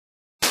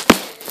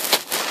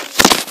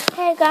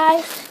Hey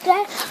guys,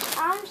 today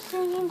I'm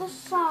singing the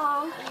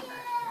song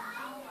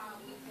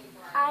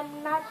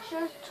I'm Not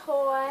Your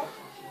Toy,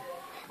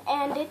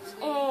 and it's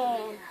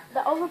in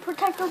the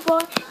Overprotector Boy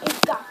is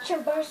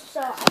Gacha verse,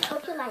 so I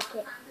hope you like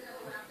it.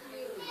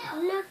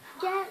 Look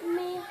at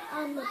me,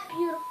 I'm a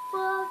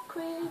beautiful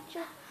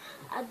creature.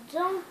 I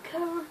don't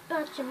care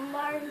about your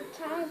modern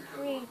time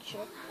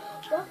preacher.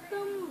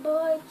 Welcome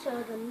boy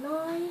to the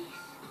noise.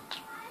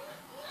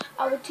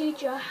 I will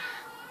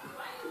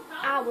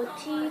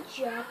teach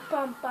you,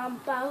 bum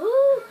bum ba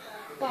hoo,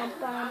 bum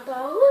bum ba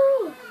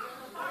hoo,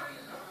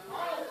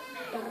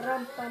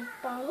 bum bum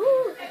ba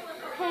hoo.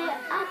 Hey,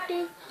 I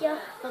think you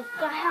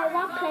forgot how I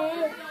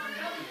play.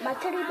 My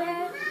teddy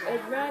bear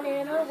is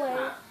running away.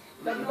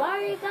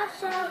 Nobody got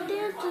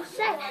something to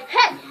say.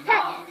 Hey,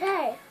 hey,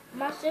 hey.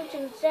 My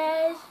section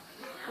says,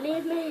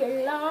 leave me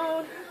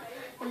alone.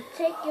 I'm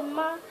taking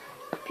my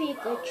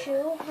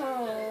Pikachu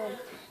home.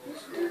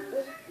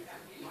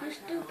 You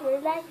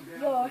stupid like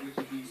your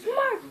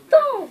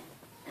smartphone.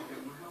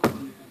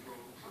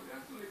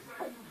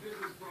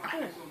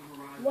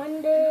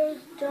 Wonder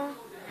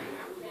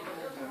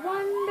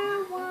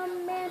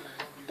Woman,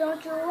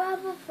 don't you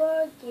ever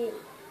forget.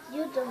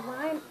 You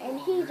divine and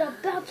he's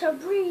about to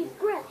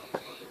regret.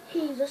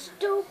 He's a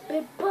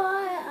stupid boy,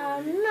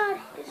 I'm not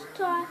his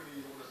toy.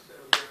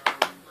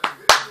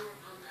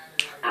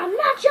 I'm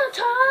not your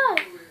toy.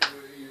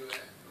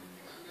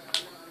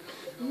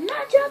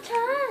 Not your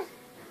toy.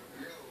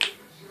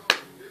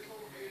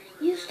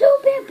 You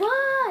stupid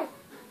boy.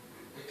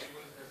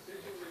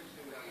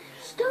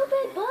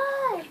 Stupid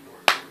boy.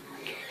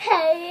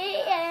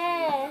 Hey,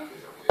 yeah.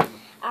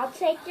 I'll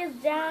take you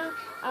down.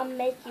 I'll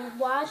make you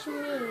watch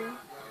me.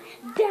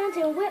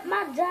 Dancing with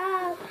my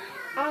dog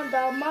on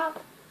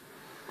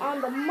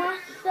the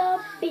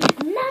monster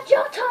beat. Not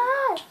your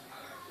toy.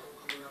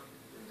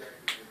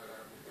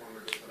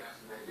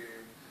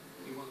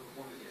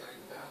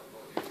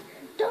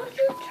 Don't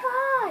you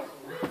try.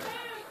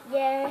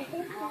 Yeah.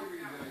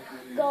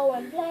 Go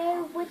and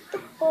play with the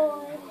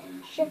boy.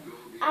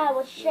 I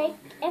will shake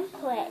and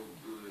play.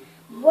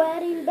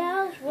 Wedding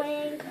bells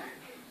ring.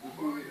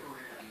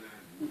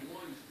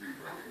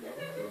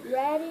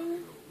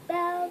 Wedding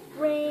bells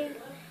ring.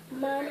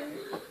 Money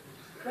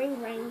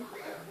ring ring.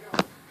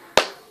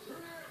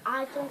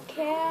 I don't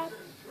care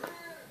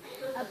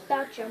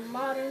about your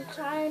modern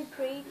time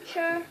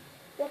preacher.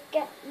 Look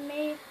at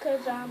me,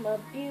 'cause I'm a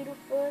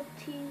beautiful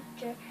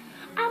teacher.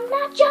 I'm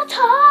not your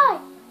toy.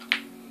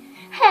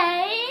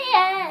 Hey,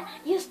 yeah,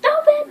 you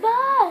stupid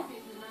boy.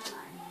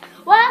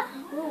 What?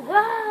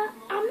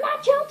 I'm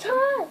not your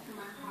toy.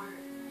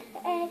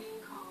 Hey,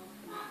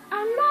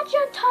 I'm not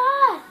your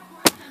toy.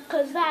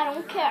 'Cause I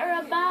don't care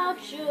about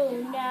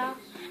you now.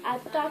 I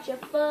thought you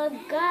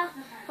forgot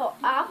how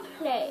I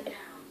played.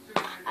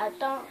 I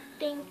don't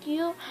think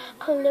you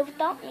could live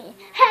without me.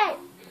 Hey,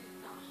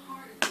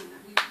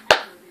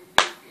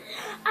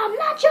 I'm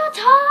not your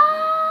toy.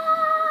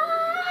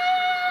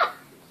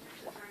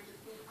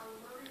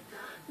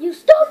 You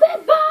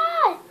stupid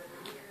boy.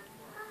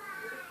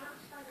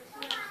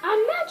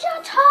 I'm not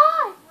your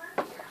toy.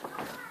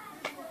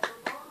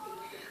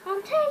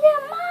 I'm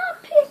taking my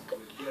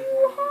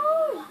Pikachu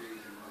home.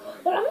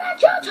 But I'm not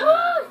your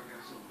toy.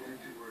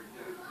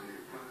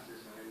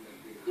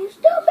 You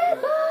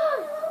stupid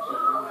boy.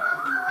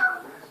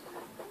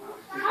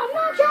 I'm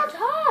not your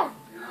toy.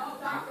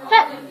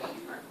 Hey,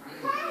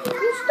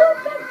 you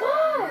stupid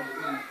boy.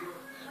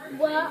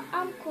 Well,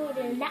 I'm cool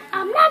now.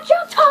 I'm not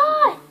your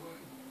toy.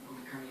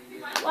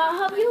 Well, I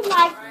hope you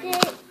liked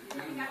it.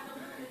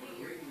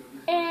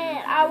 And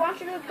I want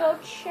you to go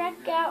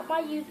check out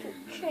my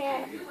YouTube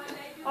channel.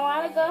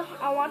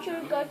 I want you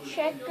to go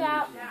check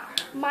out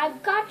my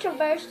gacha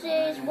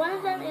verses. One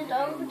of them is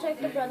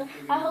Overprotector Brother.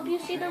 I hope you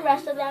see the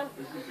rest of them.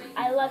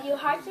 I love you,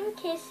 hearts and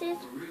kisses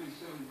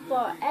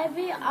for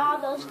all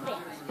those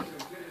fans.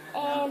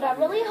 And I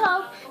really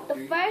hope the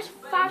first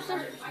 5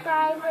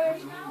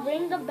 subscribers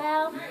ring the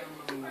bell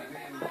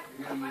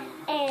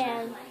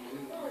and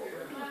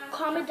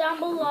comment down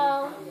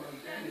below.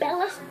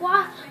 Bella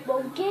Squad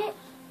will get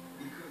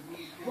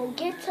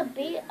to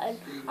be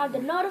on the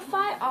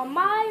notified on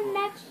my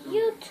next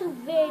YouTube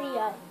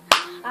video.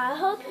 I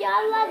hope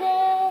y'all love it.